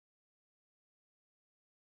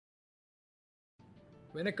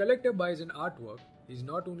When a collector buys an artwork, he is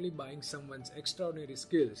not only buying someone's extraordinary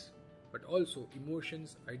skills, but also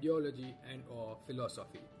emotions, ideology, and/or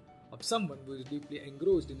philosophy of someone who is deeply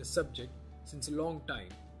engrossed in the subject since a long time,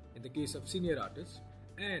 in the case of senior artists,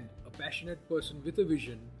 and a passionate person with a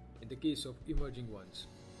vision in the case of emerging ones.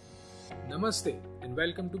 Namaste and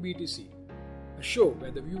welcome to BTC, a show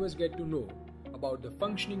where the viewers get to know about the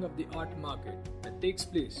functioning of the art market that takes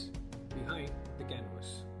place behind the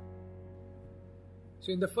canvas.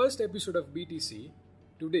 So in the first episode of BTC,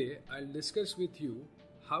 today I'll discuss with you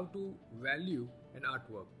how to value an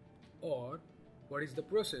artwork, or what is the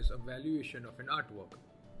process of valuation of an artwork.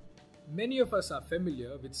 Many of us are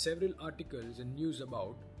familiar with several articles and news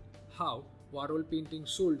about how Warhol painting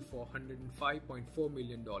sold for $105.4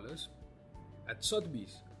 million at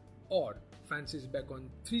Sotheby's, or Francis Bacon's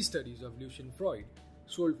 3 Studies of Lucian Freud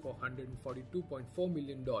sold for $142.4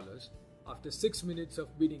 million after 6 minutes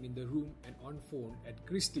of bidding in the room and on phone at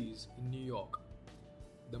Christie's in New York,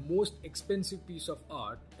 the most expensive piece of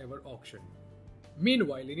art ever auctioned.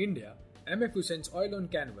 Meanwhile, in India, M.F. Husain's oil on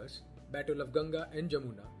canvas, Battle of Ganga and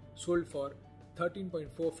Jamuna, sold for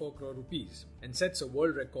 13.44 crore rupees and sets a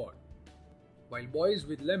world record, while Boys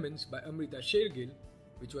with Lemons by Amrita Shergill,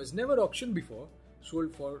 which was never auctioned before,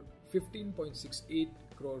 sold for 15.68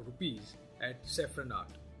 crore rupees at Saffron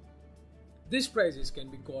Art. These prices can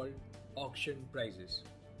be called auction prices.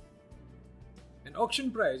 An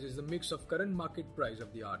auction price is the mix of current market price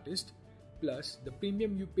of the artist plus the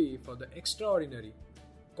premium you pay for the extraordinary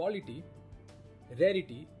quality,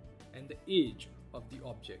 rarity, and the age of the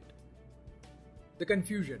object. The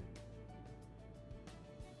confusion.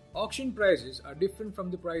 Auction prices are different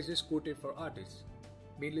from the prices quoted for artists,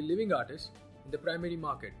 mainly living artists, in the primary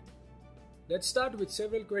market. Let's start with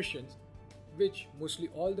several questions which mostly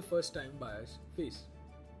all the first-time buyers face.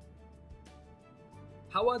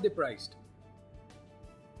 How are they priced?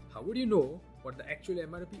 How would you know what the actual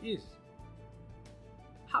MRP is?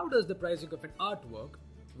 How does the pricing of an artwork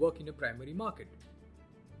work in a primary market?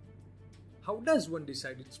 How does one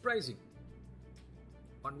decide its pricing?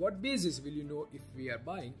 On what basis will you know if we are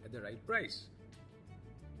buying at the right price?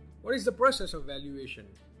 What is the process of valuation?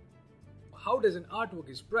 How does an artwork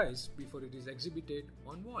is priced before it is exhibited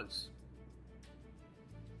on walls?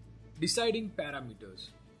 Deciding parameters.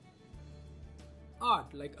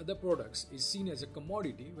 Art, like other products, is seen as a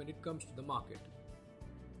commodity when it comes to the market.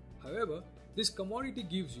 However, this commodity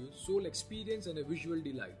gives you soul experience and a visual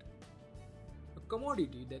delight. A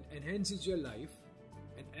commodity that enhances your life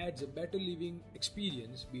and adds a better living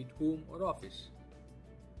experience, be it home or office.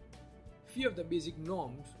 Few of the basic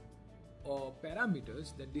norms or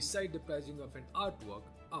parameters that decide the pricing of an artwork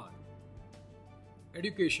are: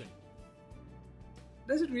 education.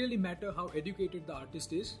 Does it really matter how educated the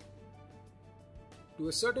artist is? To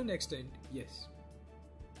a certain extent, yes.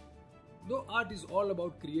 Though art is all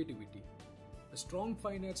about creativity, a strong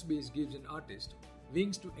fine arts base gives an artist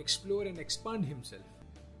wings to explore and expand himself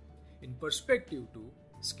in perspective to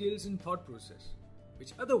skills and thought process,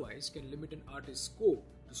 which otherwise can limit an artist's scope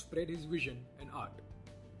to spread his vision and art.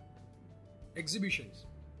 Exhibitions.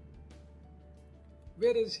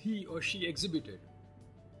 Where is he or she exhibited?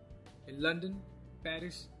 In London,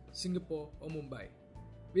 Paris, Singapore, or Mumbai?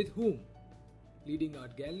 With whom? Leading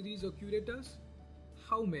art galleries or curators?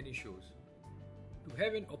 How many shows? To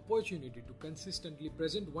have an opportunity to consistently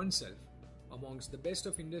present oneself amongst the best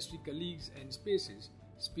of industry colleagues and spaces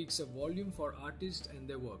speaks a volume for artists and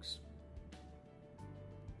their works.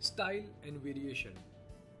 Style and variation.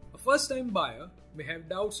 A first-time buyer may have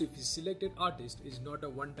doubts if his selected artist is not a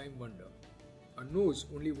one-time wonder, or knows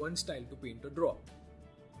only one style to paint or draw.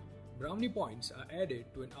 Brownie points are added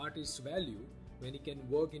to an artist's value when he can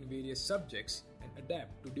work in various subjects and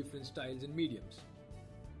adapt to different styles and mediums.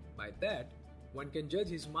 By that, one can judge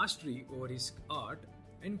his mastery over his art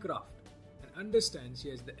and craft and understands he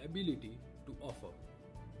has the ability to offer.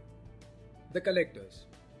 The collectors.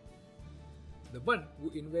 The one who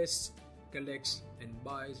invests, collects, and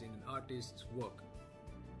buys in an artist's work.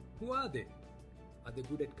 Who are they? Are they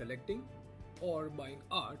good at collecting or buying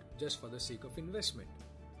art just for the sake of investment?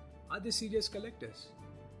 Are they serious collectors?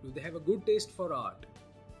 Do they have a good taste for art?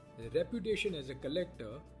 The reputation as a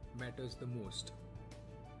collector matters the most.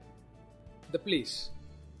 The place.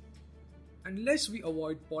 Unless we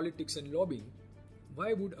avoid politics and lobbying,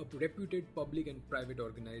 why would a reputed public and private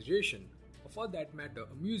organization, or for that matter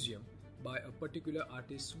a museum, buy a particular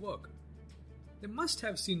artist's work? They must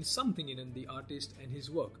have seen something in the artist and his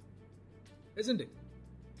work, isn't it?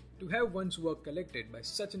 To have one's work collected by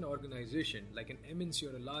such an organization like an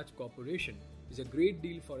MNC or a large corporation is a great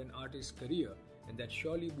deal for an artist's career, and that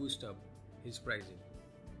surely boosts up his pricing.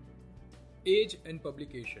 Age and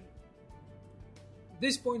publication.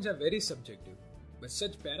 These points are very subjective, but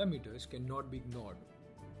such parameters cannot be ignored.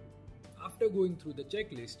 After going through the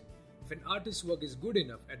checklist, if an artist's work is good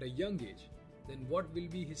enough at a young age, then what will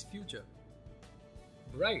be his future?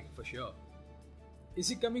 Bright, for sure. Is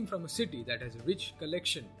he coming from a city that has a rich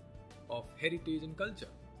collection of heritage and culture?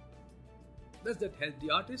 Does that help the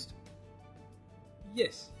artist?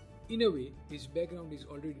 Yes, in a way, his background is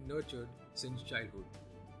already nurtured since childhood.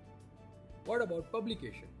 What about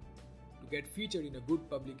publication? To get featured in a good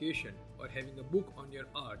publication or having a book on your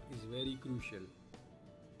art is very crucial.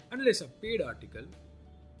 Unless a paid article,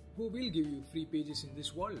 who will give you free pages in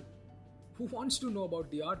this world? Who wants to know about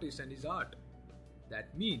the artist and his art?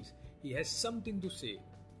 That means he has something to say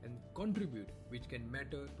and contribute which can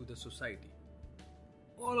matter to the society.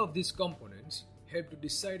 All of these components help to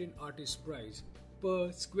decide an artist's price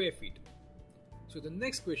per square feet. So the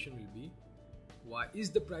next question will be, why is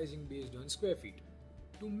the pricing based on square feet?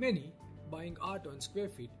 To many, buying art on square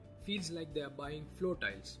feet feels like they are buying floor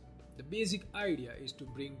tiles. The basic idea is to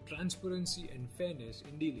bring transparency and fairness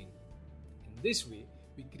in dealing. In this way,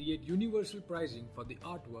 we create universal pricing for the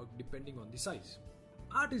artwork depending on the size.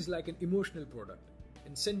 Art is like an emotional product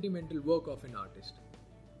and sentimental work of an artist.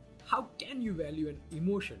 How can you value an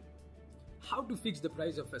emotion? How to fix the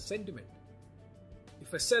price of a sentiment?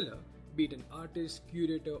 If a seller, be it an artist,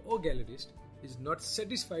 curator or gallerist, is not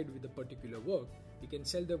satisfied with a particular work, he can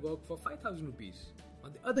sell the work for 5,000 rupees.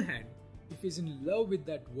 On the other hand, if he is in love with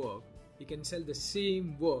that work, he can sell the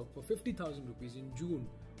same work for 50,000 rupees in June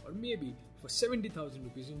or maybe for 70,000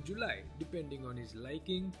 rupees in July, depending on his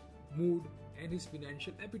liking, mood and his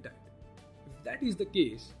financial appetite. If that is the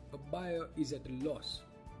case, a buyer is at a loss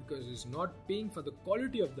because he is not paying for the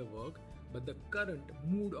quality of the work but the current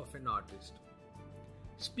mood of an artist.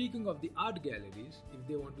 Speaking of the art galleries, if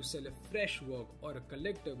they want to sell a fresh work or a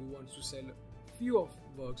collector who wants to sell a few of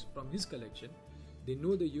works from his collection, they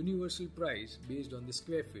know the universal price based on the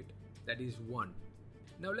square feet, that is 1.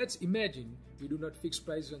 Now let's imagine we do not fix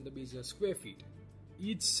prices on the basis of square feet.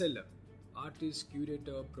 Each seller, artist,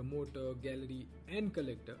 curator, promoter, gallery and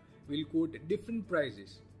collector will quote different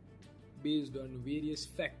prices based on various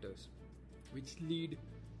factors which lead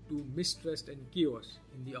to mistrust and chaos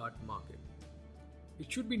in the art market.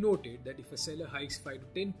 It should be noted that if a seller hikes 5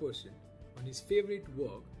 to 10% on his favorite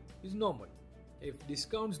work is normal. If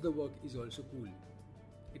discounts the work is also cool.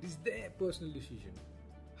 It is their personal decision.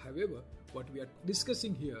 However, what we are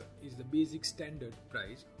discussing here is the basic standard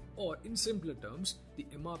price or in simpler terms, the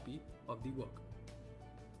MRP of the work.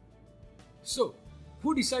 So,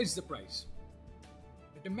 who decides the price?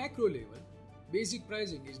 At a macro level, basic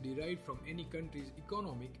pricing is derived from any country's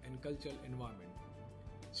economic and cultural environment.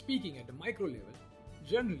 Speaking at a micro level,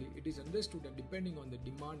 generally it is understood that depending on the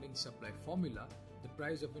demand and supply formula, the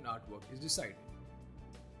price of an artwork is decided.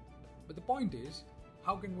 But the point is,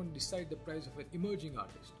 how can one decide the price of an emerging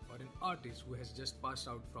artist or an artist who has just passed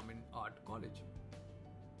out from an art college?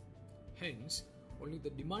 Hence, only the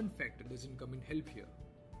demand factor doesn't come in help here.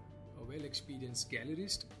 A well-experienced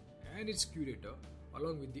gallerist and its curator,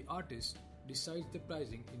 along with the artist, decides the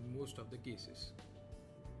pricing in most of the cases.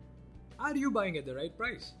 Are you buying at the right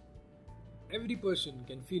price? Every person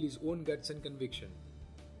can feel his own guts and conviction.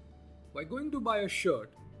 By going to buy a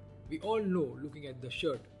shirt, we all know looking at the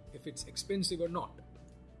shirt if it's expensive or not.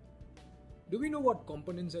 Do we know what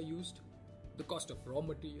components are used? The cost of raw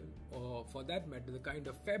material, or for that matter, the kind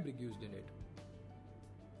of fabric used in it.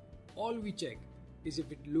 All we check is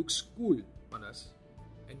if it looks cool on us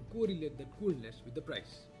and correlate that coolness with the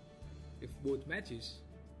price. If both matches,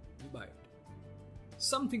 we buy it.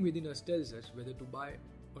 Something within us tells us whether to buy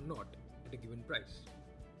or not at a given price.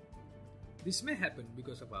 This may happen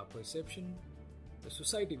because of our perception, the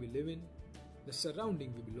society we live in, the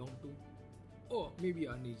surrounding we belong to, or maybe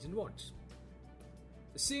our needs and wants.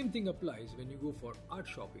 The same thing applies when you go for art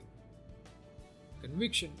shopping.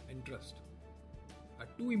 Conviction and trust are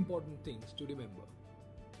two important things to remember.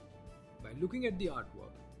 By looking at the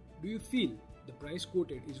artwork, do you feel the price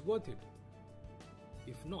quoted is worth it?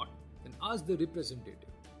 If not, then ask the representative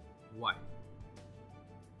why.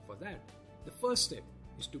 For that, the first step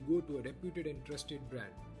is to go to a reputed and trusted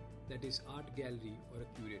brand, that is art gallery or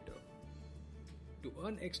a curator. To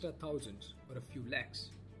earn extra thousands or a few lakhs,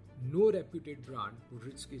 no reputed brand would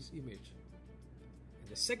risk its image.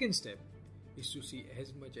 And the second step is to see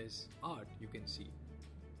as much as art you can see.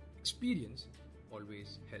 Experience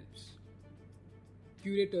always helps.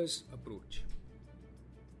 Curator's approach.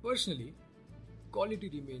 Personally, quality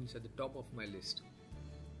remains at the top of my list.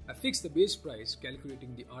 I fix the base price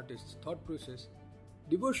calculating the artist's thought process,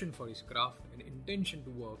 devotion for his craft and intention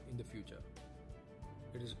to work in the future.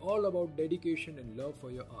 It is all about dedication and love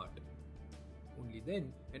for your art. Only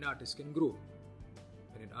then an artist can grow.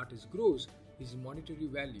 When an artist grows, his monetary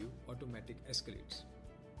value automatically escalates.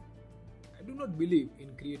 I do not believe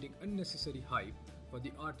in creating unnecessary hype for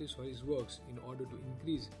the artist or his works in order to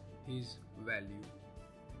increase his value.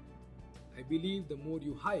 I believe the more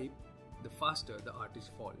you hype, the faster the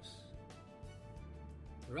artist falls.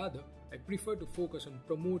 Rather, I prefer to focus on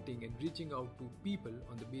promoting and reaching out to people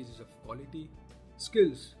on the basis of quality,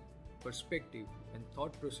 skills, perspective, and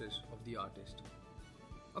thought process of the artist.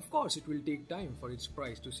 Of course, it will take time for its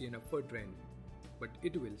price to see an upward trend, but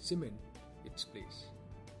it will cement its place.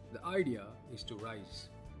 The idea is to rise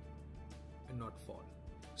and not fall.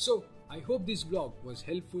 So, I hope this blog was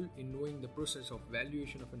helpful in knowing the process of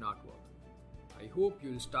valuation of an artwork. I hope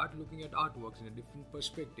you will start looking at artworks in a different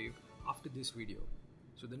perspective after this video.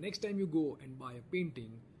 So the next time you go and buy a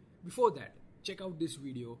painting, before that, check out this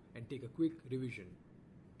video and take a quick revision.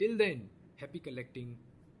 Till then, happy collecting.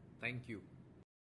 Thank you.